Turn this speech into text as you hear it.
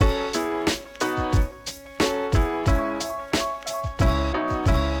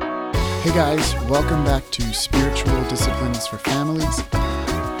Hey guys, welcome back to Spiritual Disciplines for Families.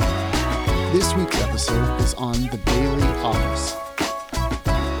 This week's episode is on the daily office.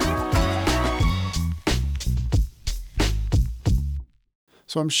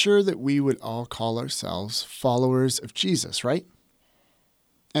 So I'm sure that we would all call ourselves followers of Jesus, right?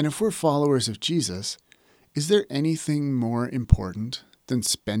 And if we're followers of Jesus, is there anything more important than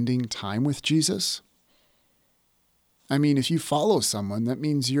spending time with Jesus? I mean, if you follow someone, that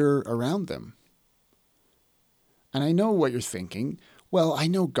means you're around them. And I know what you're thinking. Well, I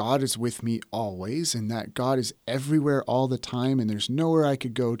know God is with me always, and that God is everywhere all the time, and there's nowhere I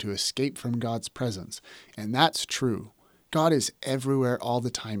could go to escape from God's presence. And that's true. God is everywhere all the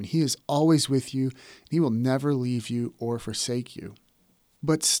time, and He is always with you. He will never leave you or forsake you.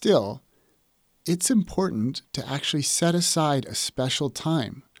 But still, it's important to actually set aside a special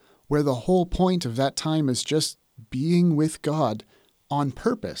time where the whole point of that time is just being with God on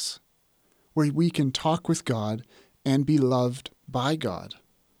purpose, where we can talk with God and be loved by God.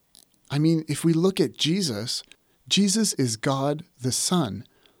 I mean, if we look at Jesus, Jesus is God the Son.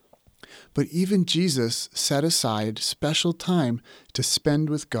 But even Jesus set aside special time to spend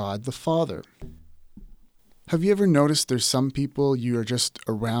with God the Father. Have you ever noticed there's some people you are just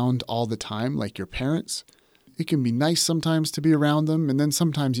around all the time, like your parents? It can be nice sometimes to be around them, and then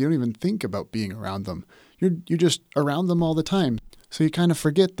sometimes you don't even think about being around them. You're just around them all the time, so you kind of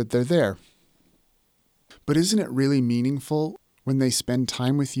forget that they're there. But isn't it really meaningful when they spend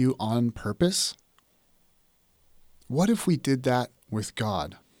time with you on purpose? What if we did that with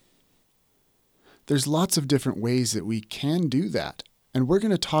God? There's lots of different ways that we can do that, and we're going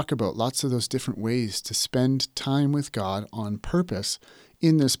to talk about lots of those different ways to spend time with God on purpose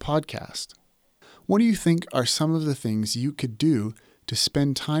in this podcast. What do you think are some of the things you could do to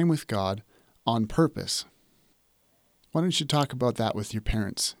spend time with God on purpose? Why don't you talk about that with your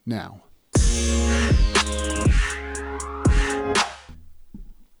parents now?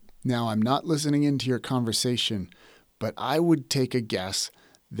 Now, I'm not listening into your conversation, but I would take a guess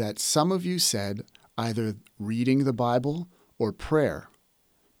that some of you said either reading the Bible or prayer,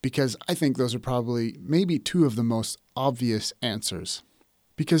 because I think those are probably maybe two of the most obvious answers.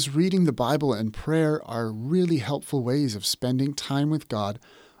 Because reading the Bible and prayer are really helpful ways of spending time with God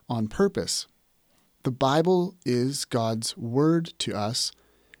on purpose. The Bible is God's word to us,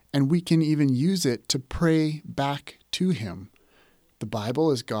 and we can even use it to pray back to Him. The Bible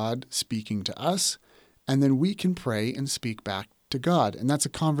is God speaking to us, and then we can pray and speak back to God. And that's a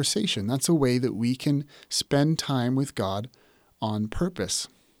conversation. That's a way that we can spend time with God on purpose.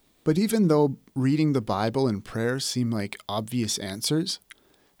 But even though reading the Bible and prayer seem like obvious answers,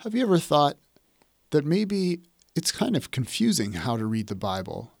 have you ever thought that maybe it's kind of confusing how to read the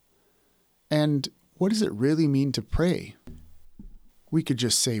Bible? And what does it really mean to pray? We could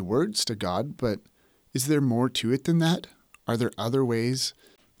just say words to God, but is there more to it than that? Are there other ways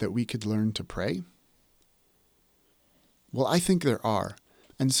that we could learn to pray? Well, I think there are.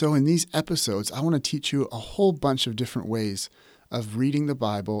 And so in these episodes, I want to teach you a whole bunch of different ways of reading the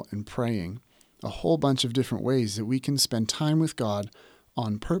Bible and praying, a whole bunch of different ways that we can spend time with God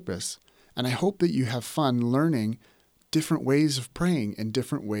on purpose. And I hope that you have fun learning different ways of praying and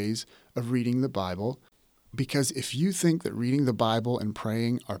different ways of reading the Bible. Because if you think that reading the Bible and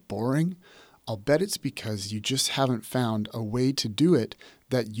praying are boring, I'll bet it's because you just haven't found a way to do it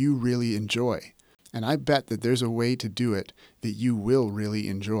that you really enjoy. And I bet that there's a way to do it that you will really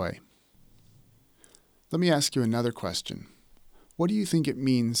enjoy. Let me ask you another question. What do you think it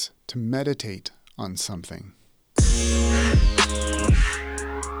means to meditate on something?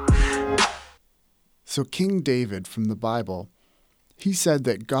 So King David from the Bible, he said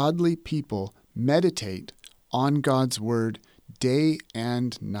that godly people meditate on God's word day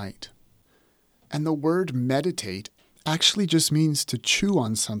and night. And the word meditate actually just means to chew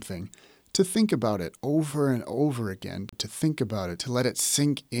on something, to think about it over and over again, to think about it, to let it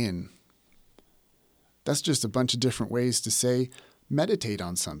sink in. That's just a bunch of different ways to say meditate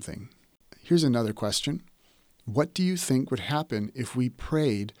on something. Here's another question. What do you think would happen if we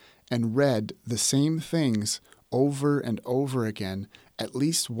prayed and read the same things over and over again, at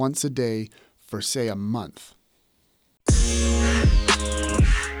least once a day for, say, a month?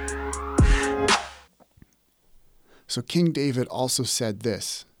 So King David also said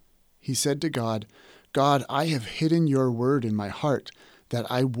this. He said to God, God, I have hidden your word in my heart that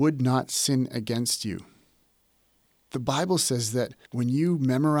I would not sin against you. The Bible says that when you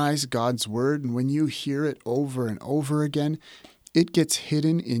memorize God's word and when you hear it over and over again, it gets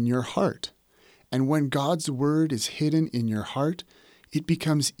hidden in your heart. And when God's word is hidden in your heart, it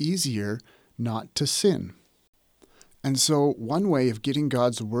becomes easier not to sin. And so one way of getting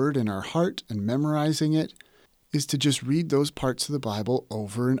God's word in our heart and memorizing it is to just read those parts of the Bible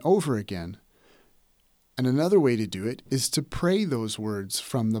over and over again. And another way to do it is to pray those words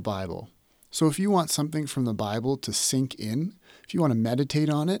from the Bible. So if you want something from the Bible to sink in, if you want to meditate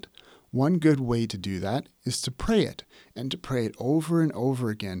on it, one good way to do that is to pray it, and to pray it over and over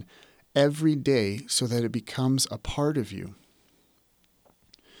again every day so that it becomes a part of you.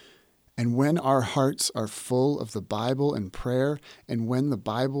 And when our hearts are full of the Bible and prayer, and when the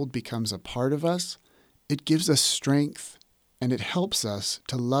Bible becomes a part of us, it gives us strength, and it helps us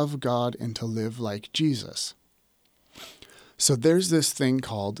to love God and to live like Jesus. So there's this thing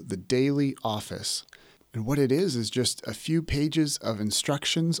called the Daily Office. And what it is just a few pages of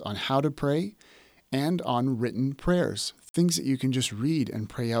instructions on how to pray and on written prayers, things that you can just read and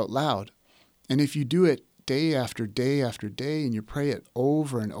pray out loud. And if you do it day after day after day and you pray it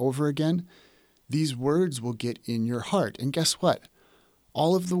over and over again, these words will get in your heart. And guess what?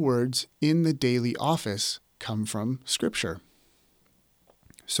 All of the words in the Daily Office come from Scripture.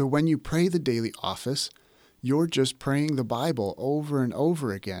 So when you pray the Daily Office, you're just praying the Bible over and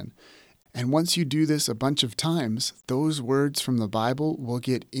over again. And once you do this a bunch of times, those words from the Bible will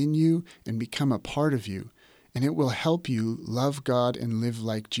get in you and become a part of you, and it will help you love God and live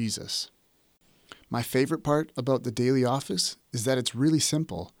like Jesus. My favorite part about the Daily Office is that it's really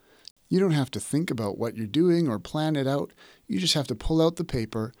simple. You don't have to think about what you're doing or plan it out. You just have to pull out the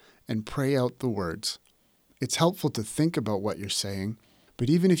paper and pray out the words. It's helpful to think about what you're saying, but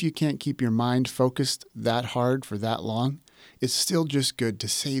even if you can't keep your mind focused that hard for that long, it's still just good to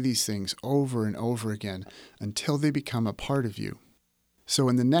say these things over and over again until they become a part of you. So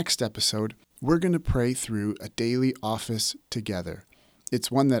in the next episode, we're going to pray through a Daily Office together. It's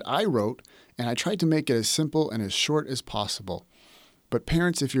one that I wrote, and I tried to make it as simple and as short as possible. But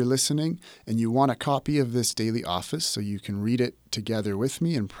parents, if you're listening and you want a copy of this Daily Office so you can read it together with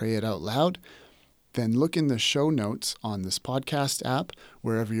me and pray it out loud, then look in the show notes on this podcast app.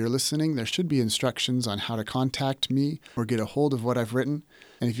 Wherever you're listening, there should be instructions on how to contact me or get a hold of what I've written.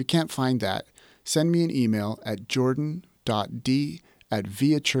 And if you can't find that, send me an email at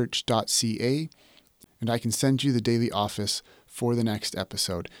jordan.d@viachurch.ca, and I can send you the Daily Office for the next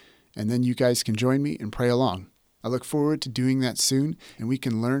episode. And then you guys can join me and pray along. I look forward to doing that soon, and we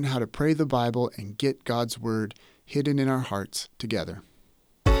can learn how to pray the Bible and get God's Word hidden in our hearts together.